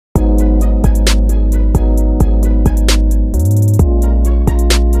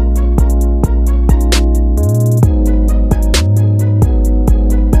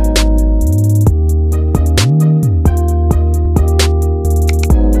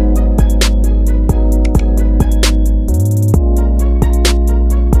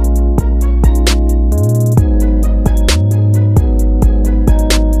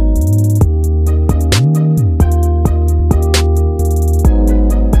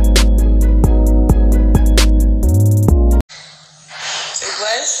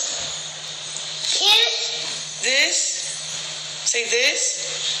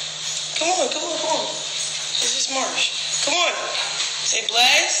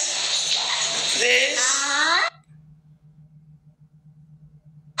this.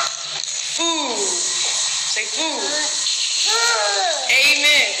 Food. Say food.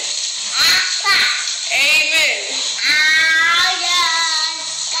 Amen. Amen.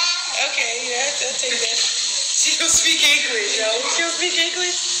 Okay, yeah, I'll take that. She don't speak English, yo. She don't speak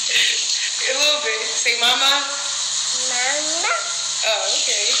English? A little bit. Say mama. Mama. Oh,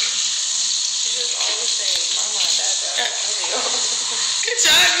 okay. She just always say mama, dada. Good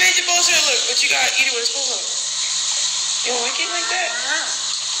job. You made your bowl look, but you gotta eat it with a spoon. You don't like it like that?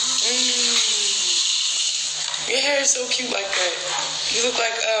 Your hair is so cute like that. You look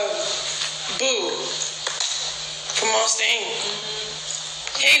like Boo from Monster Inc.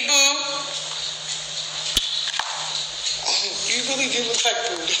 Hey Boo. You really do look like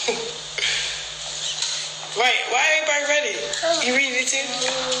Boo. Right? Why everybody ready? You reading it too?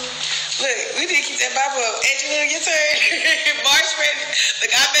 Look, we need to keep that Bible up. Angela, your turn. March ready.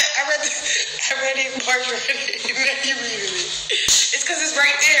 Look, I read it. March ready. Now you reading it. It's because it's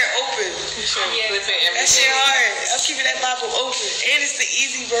right there, open. Yeah, that shit hard. I'm keeping that Bible open. And it's the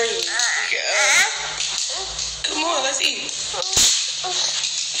easy version. Come on, let's eat.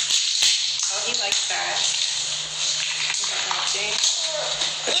 Oh, he likes that.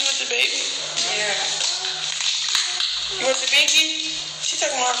 But you want the baby? Yeah. You want the binky? She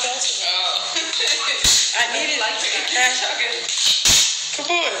talking about fast. Oh. I need it. Like that.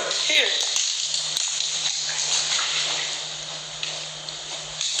 Come on, here.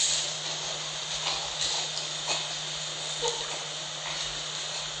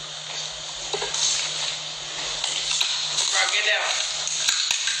 Get down.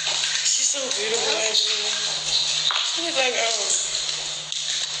 She's so beautiful, Angela. She looks like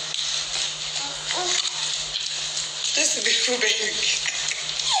this is a beautiful baby.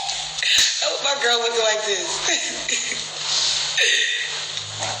 I hope my girl looking like this.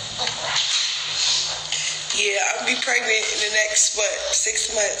 Yeah, I'll be pregnant in the next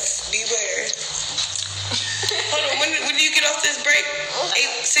 6 months. Beware. Hold on, when do you get off this break?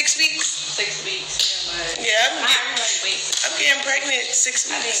 6 weeks? 6 weeks. Yeah, I'm getting pregnant 6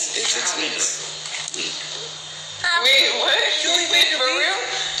 weeks. In 6 weeks. Wait, what? You only waited for real?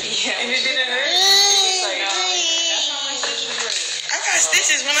 Yeah. And it didn't hurt? That's how my stitches hurt. I got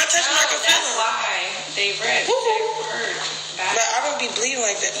stitches. When I touch them, I can feel them. That's why they red. They hurt. But I don't be bleeding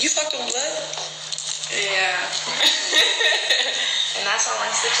like that. You fucked on blood? Yeah. And that's how my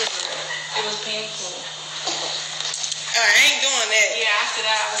stitches were. It was painful. I ain't doing that. Yeah, after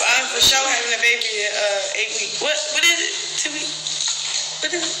that, but I'm for sure having a baby in 8 weeks. What is it? 2 weeks?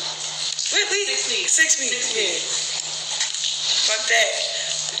 What is it? What week? 6 weeks. 6 weeks. Yeah. Fuck that.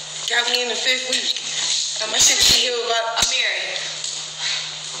 Got me in the 5th week. My shit healed about. I'm married.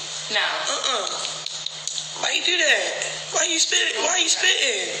 No. Why you do that? Why you spitting?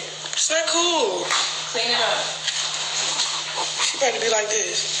 It's not cool. Clean it up. She about to be like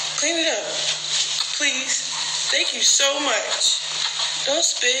this. Clean it up. Please. Thank you so much. Don't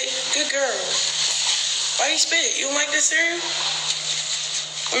spit. Good girl. Why you spit? You don't like this cereal?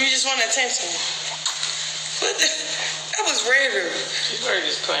 Or you just want attention? What the? That was random. She's already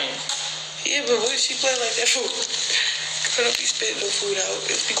just playing. Yeah, but what if she play like that food? I don't be spitting no food out.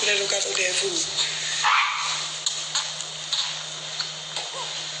 There's people that don't got no damn food.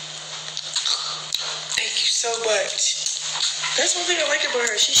 Thank you so much. That's one thing I like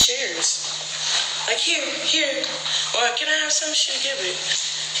about her. She shares. Like, here. Or can I have some? She'll give it.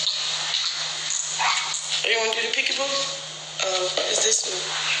 You want to do the peekaboo? It's this one.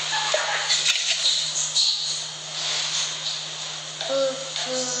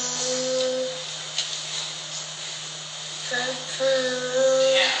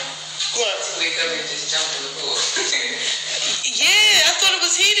 Yeah. What? Wake up and just jump in the pool. Yeah, I thought it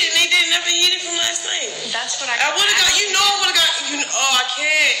was heated and they didn't ever heat it from last night. That's what I would have got, I would have got, oh, I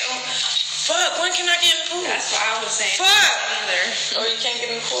can't. Fuck, when can I get in the pool? That's what I was saying. Fuck. Either. Oh, you can't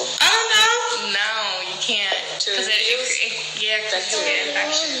get in the pool? I don't know. No, you can't. Because you get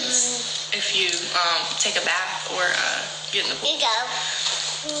infections if you take a bath or get in the pool.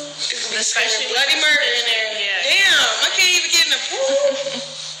 Especially bloody murder in there. Yeah. Damn, I can't even get in the pool.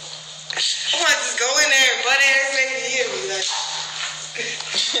 I might just go in there, butt ass naked, you hear me? Like.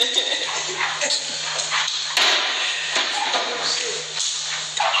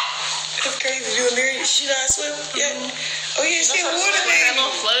 That's crazy. You and Mary, she not swim? Yeah. Oh yeah, she in the water, baby. Her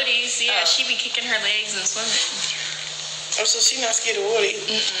little floaties. Yeah, she be kicking her legs and swimming. Oh, so she not scared of water?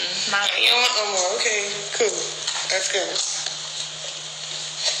 Not you don't want no more. Okay, cool. That's good.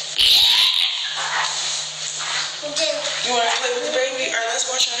 You want to play with the baby? All right, let's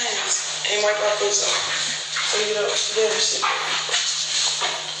wash our hands and wipe our face off. So you know, damn shit.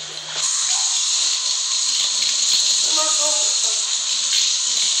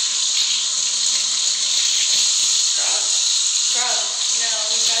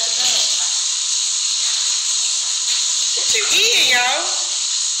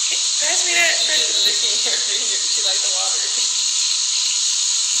 Pass me that. She likes the water.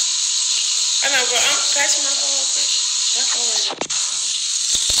 I know, but pass me my phone real quick.